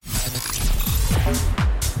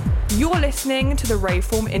You're listening to the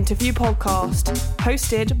Raveform Interview Podcast,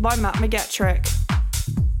 hosted by Matt McGettrick.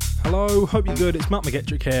 Hello, hope you're good. It's Matt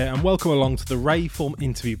McGettrick here, and welcome along to the Raveform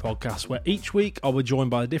Interview Podcast, where each week I'll be joined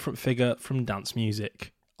by a different figure from dance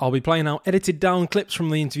music. I'll be playing out edited down clips from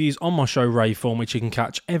the interviews on my show Raveform, which you can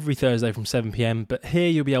catch every Thursday from 7pm, but here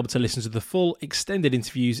you'll be able to listen to the full extended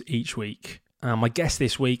interviews each week. My guests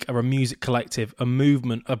this week are a music collective, a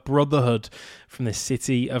movement, a brotherhood from the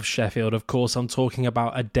city of Sheffield. Of course, I'm talking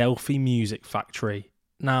about Adelphi Music Factory.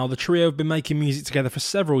 Now, the trio have been making music together for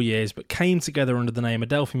several years, but came together under the name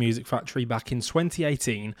Adelphi Music Factory back in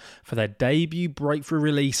 2018 for their debut breakthrough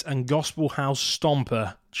release and gospel house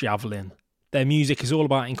stomper, Javelin. Their music is all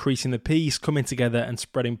about increasing the peace, coming together and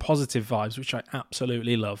spreading positive vibes, which I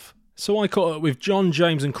absolutely love. So I caught up with John,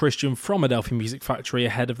 James and Christian from Adelphi Music Factory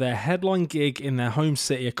ahead of their headline gig in their home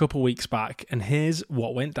city a couple weeks back, and here's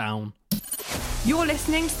what went down. You're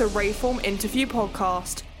listening to the Raveform Interview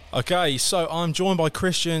Podcast. Okay, so I'm joined by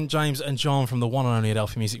Christian, James and John from the one and only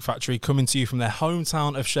Adelphi Music Factory, coming to you from their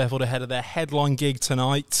hometown of Sheffield ahead of their headline gig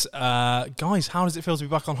tonight. Guys, how does it feel to be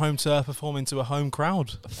back on home turf performing to a home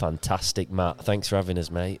crowd? Fantastic, Matt. Thanks for having us,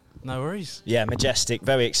 mate. No worries. Yeah, majestic,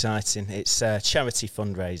 very exciting. It's a charity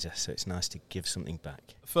fundraiser, so it's nice to give something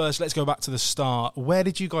back. First, let's go back to the start. Where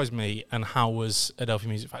did you guys meet and how was Adelphi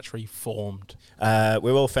Music Factory formed?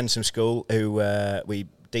 We're all friends from school who we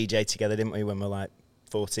DJ'd together, didn't we, when we were like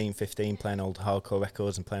 14, 15, playing old hardcore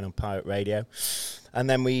records and playing on pirate radio. And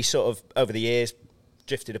then we sort of, over the years,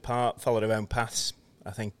 drifted apart, followed our own paths.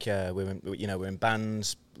 I think we're in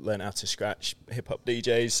bands, learned how to scratch, hip-hop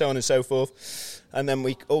DJs, so on and so forth. And then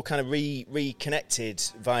we all kind of reconnected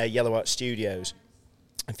via Yellow Art Studios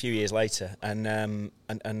a few years later, and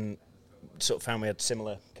sort of found we had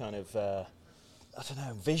similar kind of,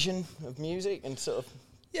 vision of music and sort of...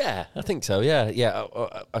 Yeah, I think so, yeah.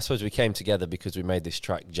 I suppose we came together because we made this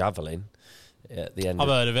track, Javelin, at the end I've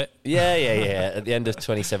heard of it. Yeah. At the end of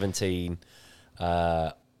 2017,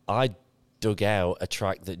 I dug out a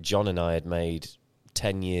track that John and I had made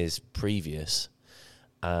 10 years previous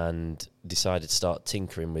and decided to start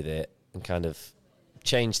tinkering with it and kind of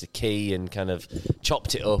changed the key and kind of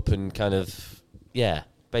chopped it up and kind of,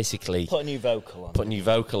 basically... Put a new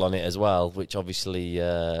vocal on it as well, which obviously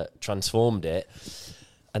transformed it.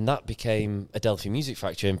 And that became Adelphi Music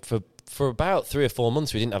Factory. And for about 3 or 4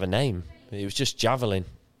 months, we didn't have a name. It was just Javelin.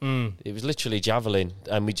 It was literally Javelin.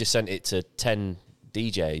 And we just sent it to 10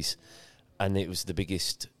 DJs. And it was the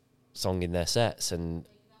biggest song in their sets. And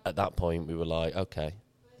at that point, we were like, okay,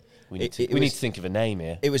 we need to think of a name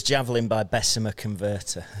here. It was Javelin by Bessemer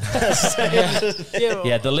Converter.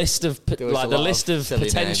 The list of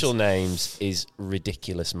potential names is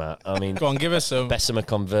ridiculous, Matt. I mean, go on, give us some. Bessemer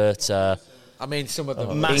Converter. I mean, some of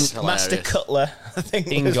them Master Cutler, I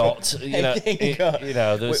think. Ingot,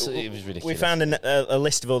 it was ridiculous. We found a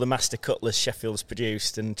list of all the Master Cutlers Sheffield's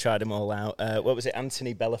produced and tried them all out. What was it?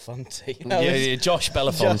 Anthony Belafonte. Josh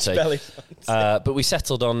Belafonte. Josh Belafonte. But we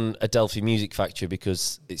settled on Adelphi Music Factory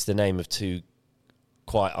because it's the name of two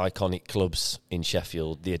quite iconic clubs in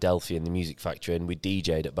Sheffield, the Adelphi and the Music Factory, and we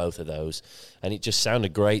DJ'd at both of those. And it just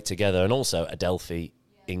sounded great together. And also Adelphi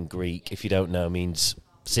in Greek, if you don't know, means...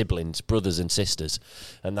 siblings, brothers and sisters,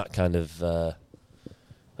 and that kind of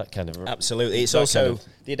absolutely. It's also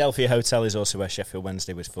the Adelphi Hotel is also where Sheffield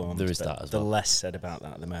Wednesday was formed. There is that as well. The less said about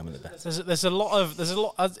that at the moment, the better. There's a lot.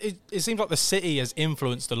 It seems like the city has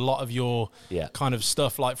influenced a lot of your kind of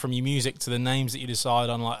stuff, like from your music to the names that you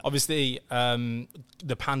decide on. Like obviously,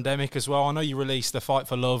 the pandemic as well. I know you released The Fight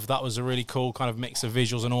for Love. That was a really cool kind of mix of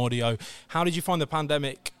visuals and audio. How did you find the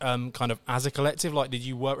pandemic kind of as a collective? Like, did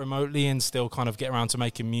you work remotely and still kind of get around to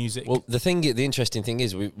making music? Well, the interesting thing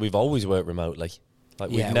is we've always worked remotely. Like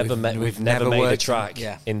we've never made a track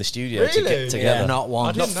in the studio together. Yeah, not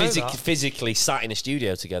one. Not physically sat in a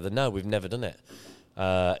studio together. No, we've never done it.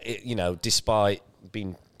 Despite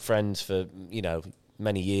being friends for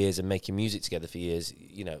many years and making music together for years,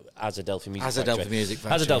 as Adelphi Music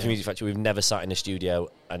Factory, we've never sat in a studio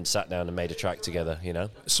and sat down and made a track together,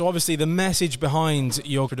 So obviously the message behind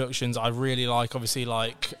your productions, I really like,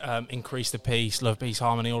 increase the peace, love, peace,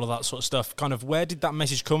 harmony, all of that sort of stuff. Kind of where did that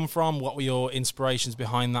message come from? What were your inspirations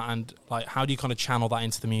behind that? And like, how do you kind of channel that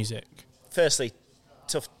into the music? Firstly,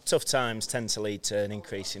 tough times tend to lead to an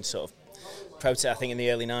increase in sort of protest. I think in the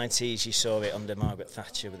early 90s you saw it under Margaret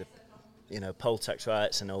Thatcher with the poll tax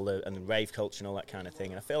riots and the rave culture and all that kind of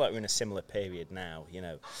thing. And I feel like we're in a similar period now.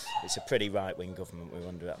 It's a pretty right-wing government we're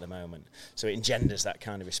under at the moment, so it engenders that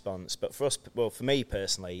kind of response. But for me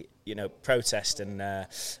personally, protest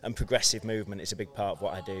and progressive movement is a big part of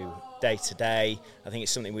what I do day to day. I think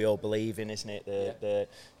it's something we all believe in, isn't it?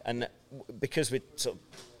 And because we're sort of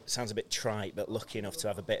sounds a bit trite, but lucky enough to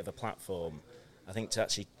have a bit of a platform, I think to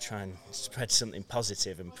actually try and spread something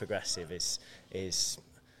positive and progressive is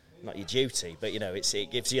not your duty, but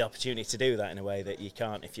it gives you the opportunity to do that in a way that you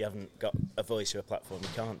can't if you haven't got a voice or a platform. You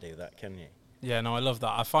can't do that, can you? Yeah, no, I love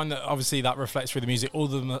that. I find that obviously that reflects through the music. All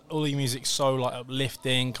the music's so like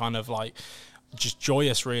uplifting, kind of like just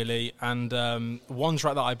joyous, really. And one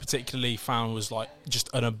track that I particularly found was like just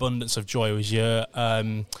an abundance of joy was your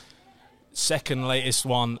second latest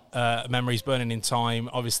one, Memories Burning in Time.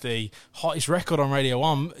 Obviously, hottest record on Radio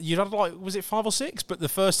 1. You'd had was it 5 or 6? But the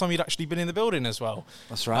first time you'd actually been in the building as well.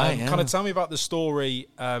 That's right. Kind of tell me about the story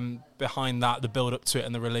behind that, the build up to it,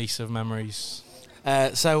 and the release of Memories.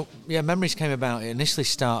 Memories came about. It initially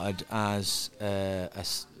started as a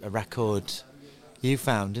record you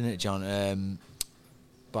found, didn't it, John? It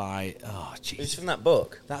was from that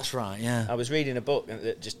book. That's right. Yeah. I was reading a book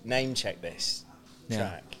that just name checked this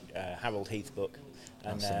track. Harold Heath book,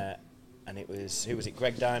 and it was who was it?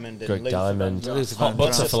 Greg Diamond and Luther Hot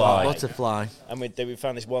Butterfly. And we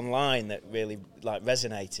found this one line that really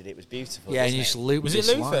resonated. It was beautiful. Yeah, and you just looped. Was it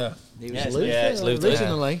Luther? It's Luther.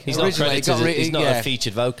 Originally, he's not credited. He's not a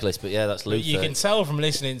featured vocalist, but yeah, that's Luther. You can tell from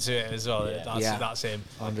listening to it as well. That's him.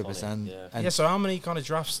 100%. So how many kind of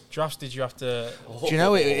drafts did you have to? Do you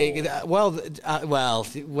know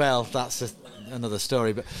that's another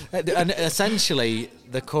story. But essentially,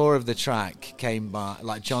 the core of the track came by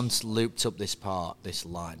John's looped up this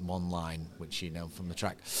one line, which you know from the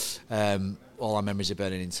track. All our memories are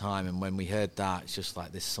burning in time, and when we heard that, it's just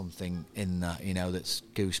like there's something in that, that's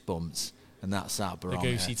goosebumps, and that's that barometer.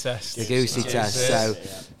 The Goosey test. The Goosey test. So,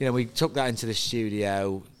 we took that into the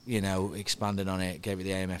studio, expanded on it, gave it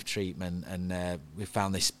the AMF treatment, and we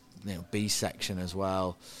found this, B section as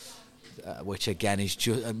well. Which again is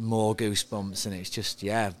just more goosebumps, and it's just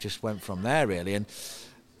went from there really. And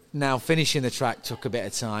now finishing the track took a bit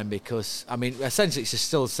of time because essentially it's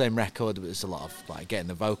still the same record, but there's a lot of getting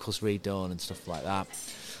the vocals redone and stuff like that.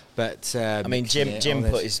 But Jim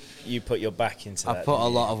put your back into that. I put a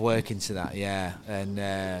lot of work into that,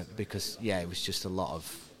 and because it was just a lot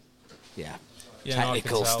of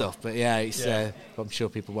technical stuff, but it's I'm sure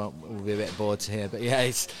people will be a bit bored to hear, but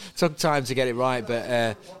it took time to get it right, but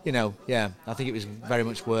I think it was very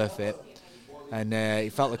much worth it, and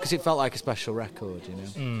it felt like a special record,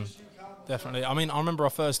 Definitely. I remember I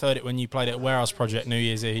first heard it when you played it at Warehouse Project New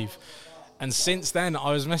Year's Eve, and since then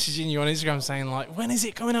I was messaging you on Instagram saying when is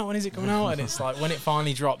it coming out, and it's when it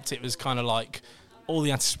finally dropped, it was kind of all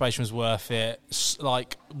the anticipation was worth it.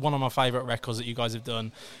 One of my favourite records that you guys have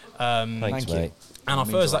done. Thanks, mate. And I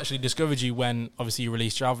first actually discovered you when obviously you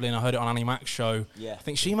released Javelin. I heard it on Annie Mac's show. Yeah. I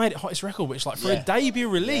think she made it hottest record, which for a debut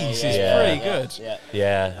release is pretty good.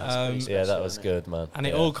 That was good, man. And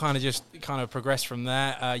it all kind of progressed from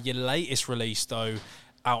there. Your latest release though,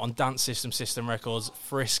 out on Dance System Records,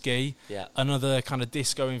 Frisky. Yeah. Another kind of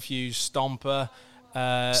disco infused stomper.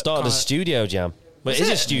 Started a studio jam. But is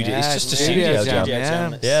it studio? Yeah, it's just a studio jam.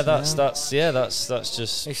 That's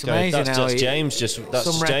just. It's amazing that's James just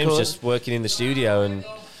working in the studio and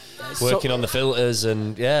working on the filters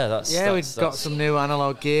and we've got some new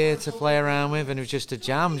analog gear to play around with, and it was just a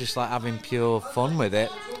jam, just having pure fun with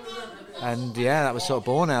it, and that was sort of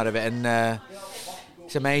born out of it. And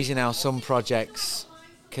it's amazing how some projects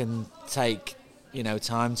can take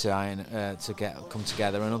time to come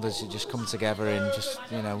together, and others just come together in just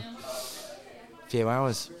few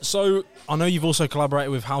hours. So I know you've also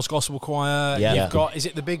collaborated with House Gospel Choir. You've got, is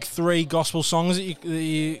it the big 3 gospel songs that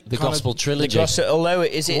you the gospel trilogy? Although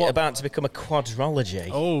is it about to become a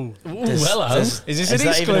quadrology? Is this an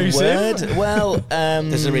exclusive? Well,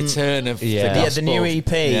 there's a return of the new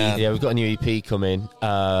EP. Yeah, we've got a new EP coming.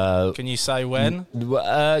 Can you say when?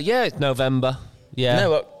 It's November.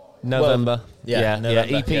 November. November.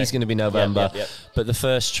 EP is going to be November, but the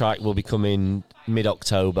first track will be coming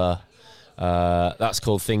mid-October. That's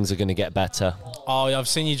called Things Are Going to Get Better. Oh, I've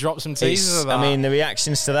seen you drop some teasers of that. The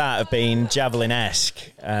reactions to that have been Javelin-esque,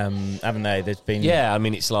 haven't they? There's been... Yeah,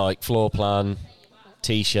 it's like Floor Plan,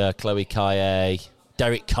 Tisha, Chloe Kaye,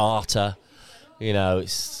 Derek Carter.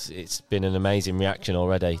 It's been an amazing reaction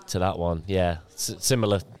already to that one. Yeah,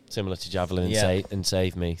 similar to Javelin and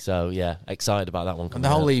Save Me. So, excited about that one coming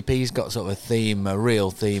out. And the whole EP's got sort of a real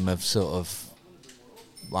theme of sort of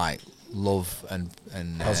love and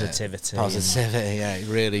positivity. It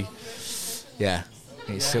really, we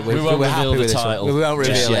won't reveal the title. We won't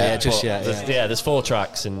reveal it just yet. There's 4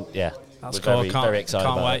 tracks, and that's cool. Very excited.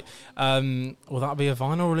 Can't wait. Will that be a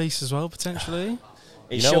vinyl release as well potentially?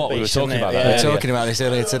 We were talking about that. We were talking about this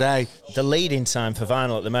earlier today. The lead-in time for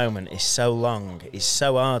vinyl at the moment is so long. It's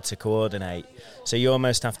so hard to coordinate. So you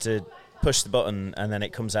almost have to push the button and then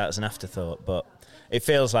it comes out as an afterthought. But it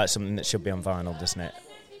feels like something that should be on vinyl, doesn't it?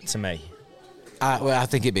 To me. I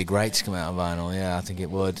think it'd be great to come out on vinyl. Yeah, I think it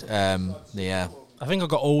would. Yeah. I think I've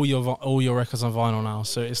got all your records on vinyl now,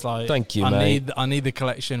 so it's like thank you, mate. I need the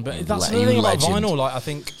collection, but that's the thing about vinyl. Like, I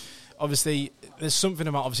think obviously there's something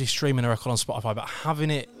about obviously streaming a record on Spotify, but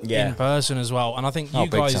having it in person as well. And I think you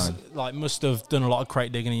guys like must have done a lot of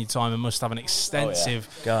crate digging in your time and must have an extensive.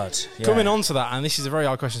 Coming on to that, and this is a very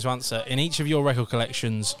hard question to answer. In each of your record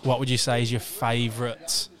collections, what would you say is your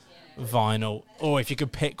favourite vinyl, or if you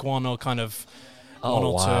could pick one, or kind of. One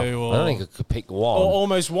or two, or I don't think I could pick one. Or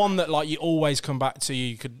almost one that like you always come back to.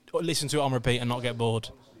 You could listen to it on repeat and not get bored.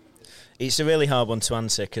 It's a really hard one to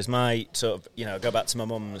answer because my sort of, go back to my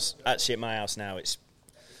mum's. Actually, at my house now, it's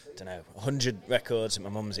 100 records. At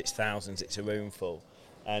my mum's, it's thousands. It's a room full,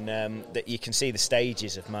 and that you can see the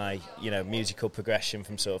stages of my musical progression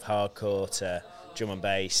from sort of hardcore to drum and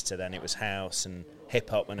bass to then it was house and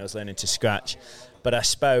hip hop when I was learning to scratch. But I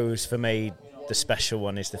suppose for me, the special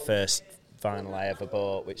one is the first vinyl I ever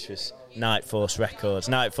bought, which was Night Force Records.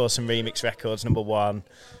 Night Force and Remix Records, #1.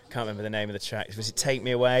 Can't remember the name of the track. Was it Take Me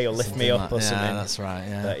Away or Lift Me Up or something? Yeah, that's right,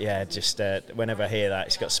 yeah. But yeah, just whenever I hear that,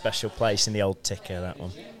 it's got a special place in the old ticker, that one.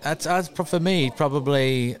 That's for me,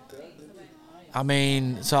 probably, I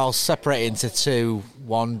mean, so I'll separate it into two.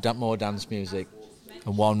 One more dance music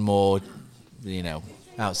and one more,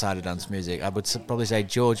 outside of dance music. I would probably say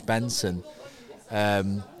George Benson.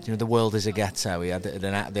 The World is a Ghetto. He had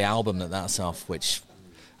the album that's off, which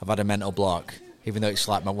I've had a mental block, even though it's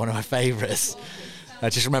like one of my favourites. I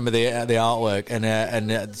just remember the artwork,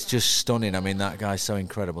 and it's just stunning. I mean, that guy's so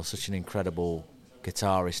incredible, such an incredible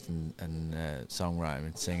guitarist and songwriter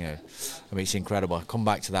and singer. I mean, it's incredible. I come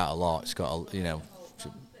back to that a lot. It's got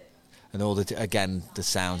and all the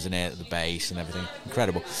sounds in it, the bass and everything,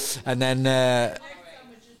 incredible. And then.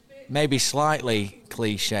 Maybe slightly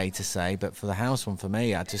cliche to say, but for the house one, for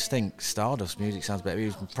me, I just think Stardust Music sounds better. It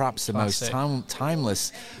was perhaps the most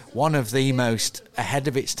timeless, one of the most ahead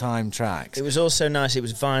of its time tracks. It was also nice. It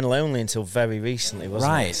was vinyl only until very recently,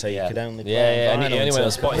 wasn't it? So you could only play vinyl. It only went on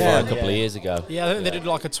Spotify a couple of years ago. Yeah, I think they did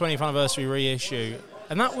like a 20th anniversary reissue.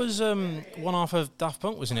 And that was one half of Daft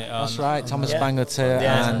Punk, wasn't it? That's right, Thomas Bangalter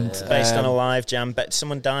and based on a live jam. Ben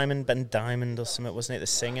Diamond or something, wasn't it? The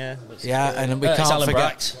singer. And we can't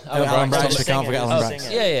forget Alan Brax. We can't forget Alan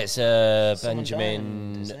Brax. Yeah, it's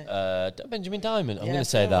Benjamin Diamond. I'm going to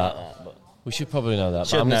say that. We should probably know that.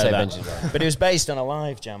 But I'm going to say Benjamin Diamond. But it was based on a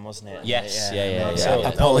live jam, wasn't it? Yes, yeah.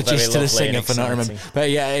 Apologies to the singer for not remembering. But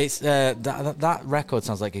yeah, it's that record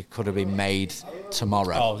sounds like it could have been made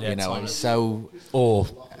tomorrow. Oh, yeah, it's so. Or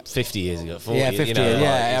 50 years ago, 40 years. 50 years,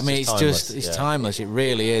 I mean, it's timeless. It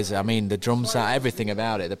really is. I mean, the drum sound, everything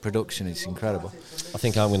about it, the production is incredible. I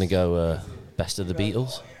think I'm going to go Best of the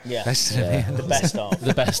Beatles. Yeah. Best of the Beatles. The best of.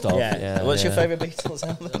 The best of. Yeah. What's your favourite Beatles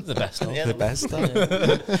album? The best of. Yeah, the best of.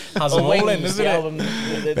 Has them all in, doesn't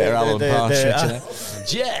it? Bit of Alan Partridge.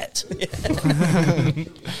 Jet.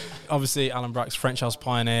 Obviously, Alan Brax, French House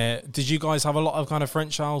pioneer. Did you guys have a lot of kind of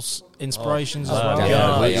French House inspirations as well?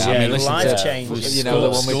 Yeah, I mean, life change. The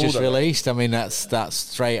one we just released. I mean, that's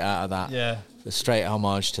straight out of that. Yeah. The straight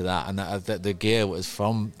homage to that, and the gear was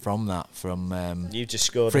from that. You've just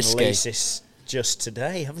scored Frisky. an Elysis just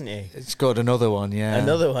today, haven't you? It's got another one, yeah.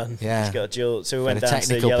 Another one? Yeah. It's got a dual. So we went down to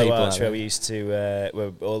the Yellow Arch where we used to,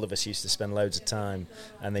 where all of us used to spend loads of time,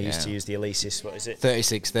 and they used to use the Elysis, what is it?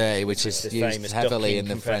 3630, which is the used famous heavily in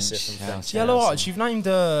the compressor French house. Yellow Arch, you've named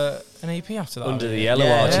an EP after that. Under the Yellow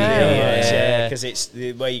Arch. Yeah, because it's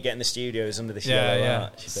the way you get in the studio is under this Yellow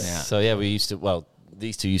Arch. So we used to,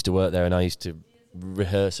 these two used to work there, and I used to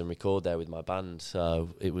rehearse and record there with my band, so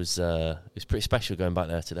it was pretty special going back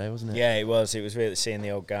there today, wasn't it? Yeah, it was really seeing the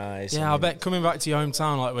old guys. I bet coming back to your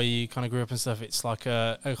hometown, like where you kind of grew up and stuff, it's like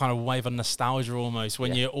a kind of wave of nostalgia almost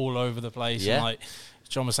when you're all over the place. And like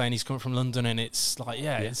John was saying, he's coming from London, and it's like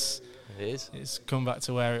it's come back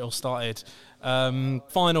to where it all started.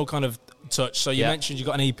 Final kind of touch, so you mentioned you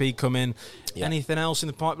got an EP coming. Anything else in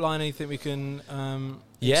the pipeline? Anything we can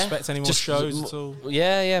expect? Any more shows at all?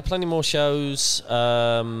 Plenty more shows.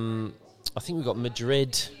 I think we've got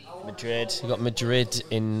Madrid. We've got Madrid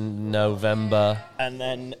in November, and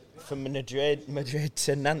then from Madrid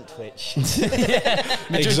to Nantwich.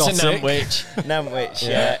 Madrid to Nantwich. Nantwich,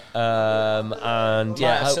 and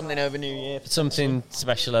something over New Year. Something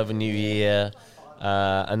special over New Year.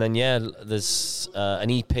 And then there's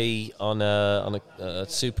an EP on a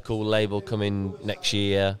super cool label coming next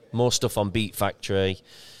year. More stuff on Beat Factory.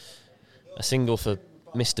 A single for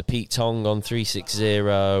Mr. Pete Tong on 360.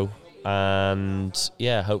 and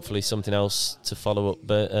yeah, hopefully something else to follow up.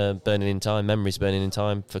 Burning in Time, Memories Burning in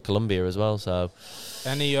Time for Columbia as well. So,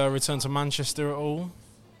 any return to Manchester at all?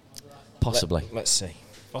 Possibly. Let's see.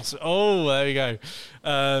 Oh, there we go.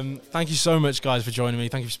 Thank you so much, guys, for joining me.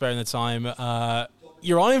 Thank you for sparing the time.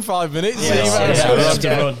 You're on in 5 minutes.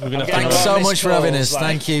 Thanks so much for having us.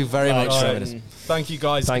 Thank you very much for having us. Thank you,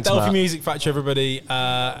 guys. Thanks, Adelphi Matt. Music Factory, everybody.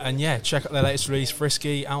 And yeah, check out their latest release,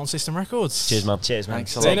 Frisky, out on System Records. Cheers, man. Cheers, man.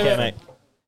 Thanks a See you lot. in a bit, mate.